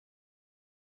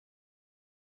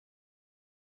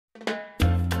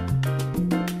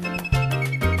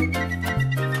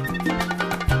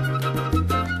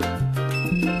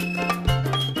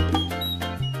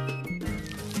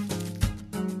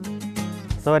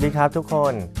สวัสดีครับทุกค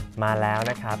นมาแล้ว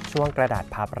นะครับช่วงกระดาษ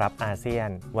พับรับอาเซียน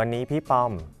วันนี้พี่ป้อ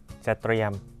มจะเตรีย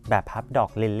มแบบพับดอ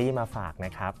กลิลลี่มาฝากน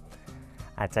ะครับ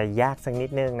อาจจะยากสักนิด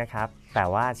นึงนะครับแต่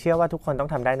ว่าเชื่อว่าทุกคนต้อง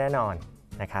ทำได้แน่นอน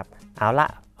นะครับเอาละ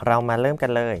เรามาเริ่มกั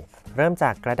นเลยเริ่มจ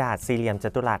ากกระดาษสี่เหลี่ยมจั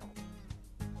ตุรัส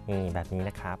นี่แบบนี้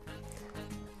นะครับ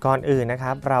ก่อนอื่นนะค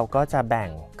รับเราก็จะแบ่ง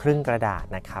ครึ่งกระดาษ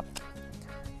นะครับ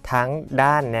ทั้ง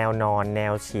ด้านแนวนอนแน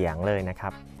วเฉียงเลยนะครั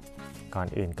บก่อน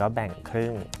อื่นก็แบ่งค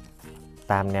รึ่ง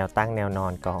ตามแนวตั้งแนวนอ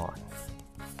นก่อน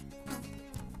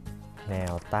แน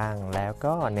วตั้งแล้ว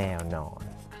ก็แนวนอน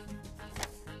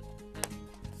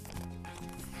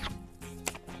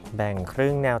แบ่งค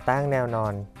รึ่งแนวตั้งแนวนอ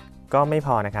นก็ไม่พ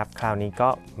อนะครับคราวนี้ก็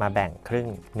มาแบ่งครึ่ง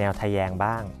แนวทะแยง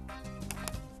บ้าง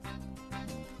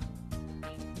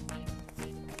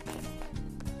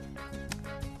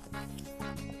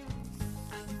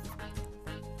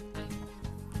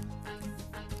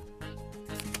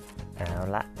เอา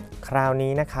ละคราว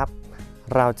นี้นะครับ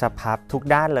เราจะพับทุก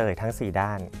ด้านเลยทั้ง4ด้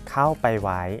านเข้าไปไ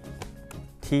ว้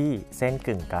ที่เส้น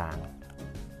กึ่งกลาง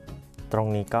ตรง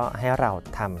นี้ก็ให้เรา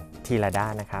ทำทีละด้า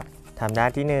นนะครับทำด้าน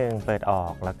ที่1เปิดออ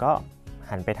กแล้วก็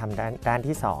หันไปทำด้าน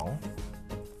ที่2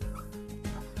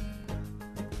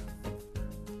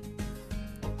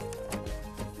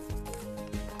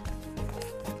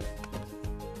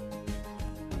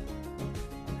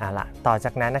เอาละต่อจ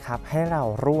ากนั้นนะครับให้เรา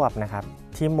รวบนะครับ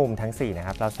ที่มุมทั้ง4นะค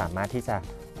รับเราสามารถที่จะ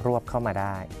รวบเข้ามาไ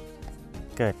ด้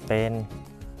เกิดเป็น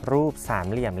รูปสาม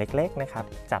เหลี่ยมเล็กๆนะครับ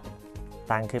จับ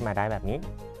ตั้งขึ้นมาได้แบบนี้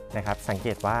นะครับสังเก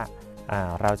ตว่า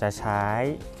เราจะใช้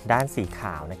ด้านสีข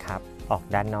าวนะครับออก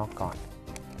ด้านนอกก่อน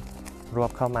รว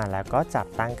บเข้ามาแล้วก็จับ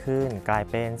ตั้งขึ้นกลาย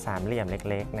เป็นสามเหลี่ยม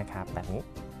เล็กๆนะครับแบบนี้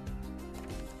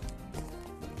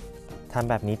ทำ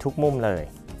แบบนี้ทุกมุมเลย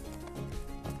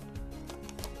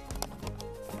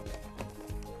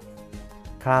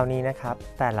คราวนี้นะครับ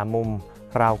แต่ละมุม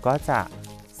เราก็จะ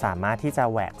สามารถที่จะ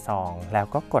แหวกซองแล้ว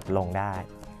ก็กดลงได้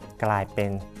กลายเป็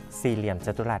นสี่เหลี่ยม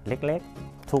จัตุรัสเล็ก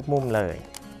ๆทุกมุมเลย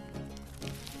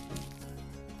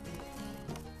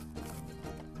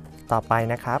ต่อไป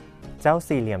นะครับเจ้า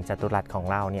สี่เหลี่ยมจัตุรัสของ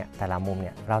เราเนี่ยแต่ละมุมเ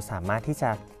นี่ยเราสามารถที่จะ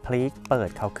พลิกเปิด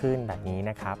เขาขึ้นแบบนี้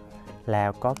นะครับแล้ว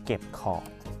ก็เก็บขอบ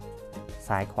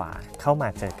ซ้ายขวาเข้ามา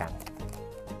เจอกัน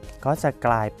ก็จะก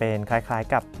ลายเป็นคล้าย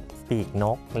ๆกับปีกน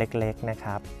กเล็กๆนะค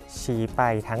รับชี้ไป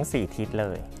ทั้ง4ทิศเล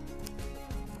ย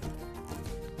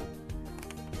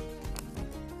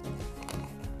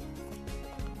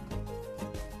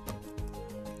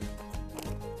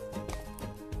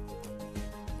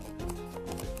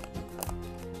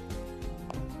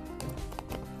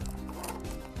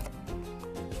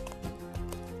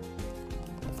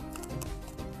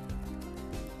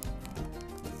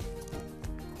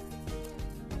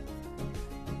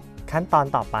ขั้นตอน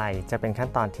ต่อไปจะเป็นขั้น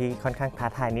ตอนที่ค่อนข้างท้า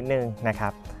ทายนิดนึงนะครั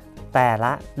บแต่ล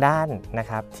ะด้านนะ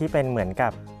ครับที่เป็นเหมือนกั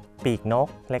บปีกนก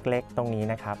เล็กๆตรงนี้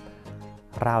นะครับ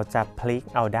เราจะพลิก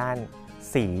เอาด้าน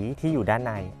สีที่อยู่ด้านใ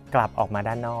นกลับออกมา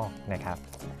ด้านนอกนะครับ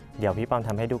เดี๋ยวพี่ปอมท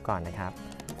ำให้ดูก่อนนะครับ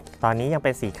ตอนนี้ยังเ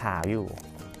ป็นสีขาวอยู่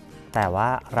แต่ว่า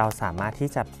เราสามารถที่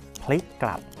จะพลิกก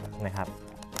ลับนะครับ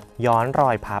ย้อนรอ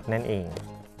ยพับนั่นเอง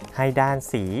ให้ด้าน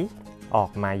สีออ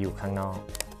กมาอยู่ข้างนอก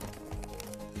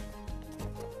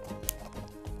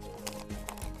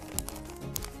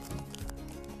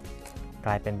ก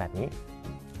ลายเป็นแบบนี้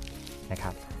นะค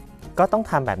รับก็ต้อง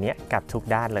ทำแบบนี้กับทุก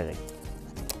ด้านเลย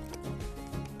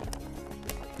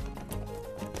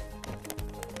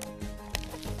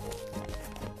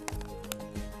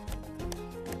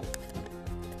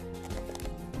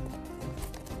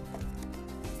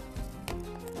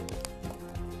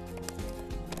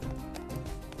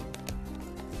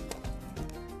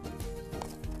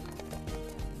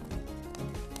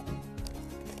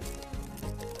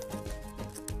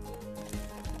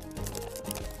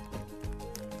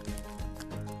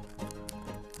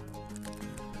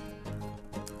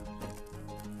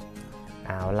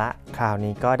เอาละคราว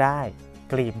นี้ก็ได้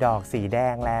กลีบดอกสีแด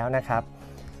งแล้วนะครับ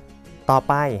ต่อ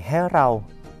ไปให้เรา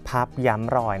พับย้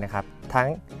ำรอยนะครับทั้ง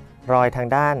รอยทาง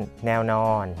ด้านแนวน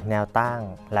อนแนวตั้ง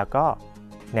แล้วก็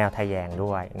แนวทะแยง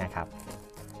ด้วยนะครับ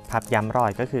พับย้ำรอ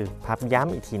ยก็คือพับย้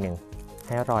ำอีกทีหนึ่งใ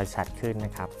ห้รอยชัดขึ้นน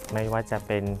ะครับไม่ว่าจะเ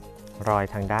ป็นรอย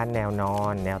ทางด้านแนวนอ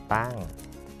นแนวตั้ง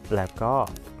แล้วก็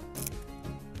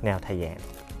แนวทะแยง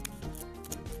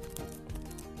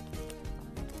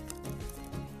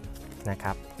นะค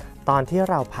รับตอนที่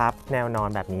เราพับแนวนอน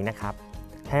แบบนี้นะครับ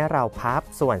ให้เราพับ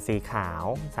ส่วนสีขาว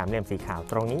สามเหลี่ยมสีขาว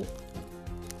ตรงนี้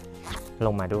ล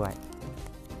งมาด้วย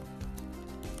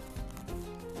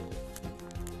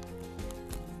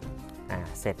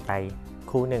เสร็จไป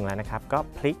คู่หนึ่งแล้วนะครับก็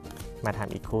พลิกมาท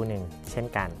ำอีกคู่หนึ่งเช่น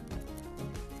กัน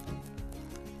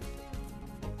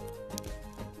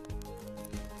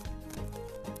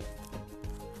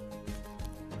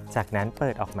จากนั้นเปิ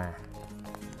ดออกมา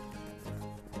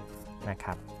นะค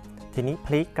รับทีนี้พ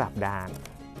ลิกกลับด้าน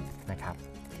นะครับ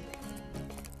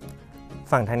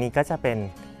ฝั่งทางนี้ก็จะเป็น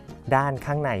ด้าน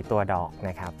ข้างในตัวดอกน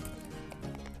ะครับ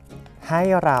ให้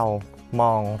เราม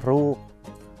องรูป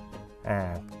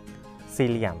สี่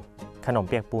เหลี่ยมขนม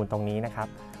เปียกปูนตรงนี้นะครับ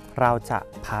เราจะ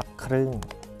พับครึ่ง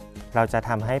เราจะท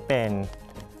ำให้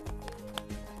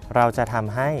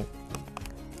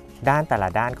ด้านแต่ละ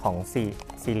ด้านของ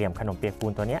สี่เหลี่ยมขนมเปียกปู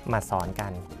นตัวนี้มาซ้อนกั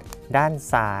นด้าน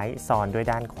ซ้ายซ้อนด้วย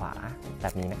ด้านขวาแบ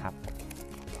บนี้นะครับ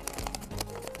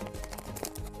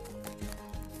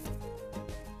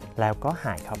แล้วก็ห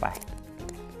ายเข้าไป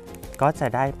ก็จะ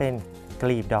ได้เป็นก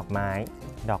ลีบดอกไม้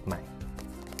ดอกใหม่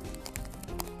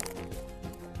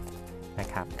นะ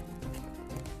ครับ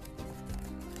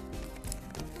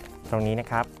ตรงนี้นะ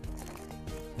ครับ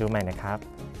ดูใหม่นะครับ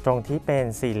ตรงที่เป็น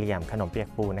สี่เหลี่ยมขนมเปียก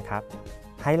ปูนนะครับ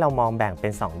ให้เรามองแบ่งเป็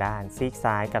น2ด้านซีก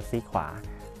ซ้ายกับซีกขวา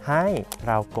ให้เ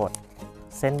รากด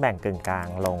เส้นแบ่งกึ่งกลาง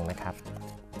ลงนะครับ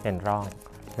เป็นร่อง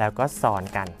แล้วก็ซ้อน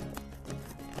กัน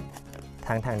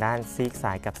ทั้งทางด้านซีกซ้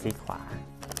ายกับซีกขวา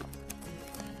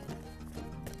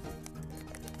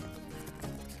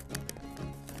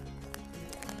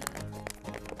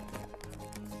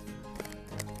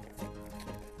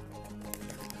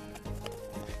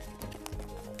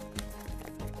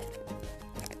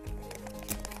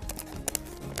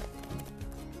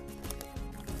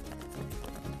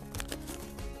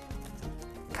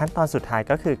ขั้นตอนสุดท้าย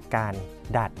ก็คือการ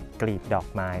ดัดกลีบดอก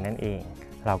ไม้นั่นเอง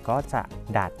เราก็จะ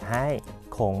ดัดให้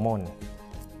โค้งมน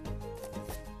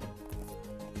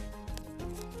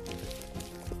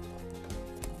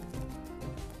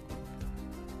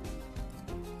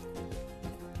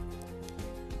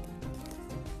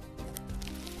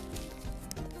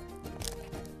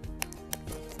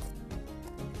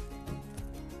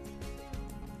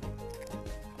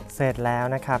เสร็จแล้ว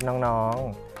นะครับน้อง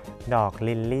ๆดอก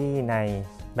ลิลลี่ใน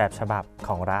แบบฉบับข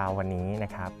องเราวันนี้น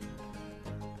ะครับ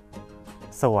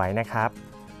สวยนะครับ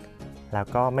แล้ว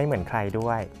ก็ไม่เหมือนใครด้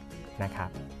วยนะครับ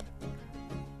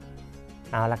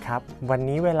เอาละครับวัน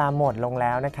นี้เวลาหมดลงแ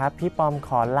ล้วนะครับพี่ปอมข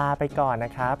อลาไปก่อนน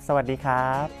ะครับสวัสดีครั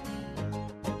บ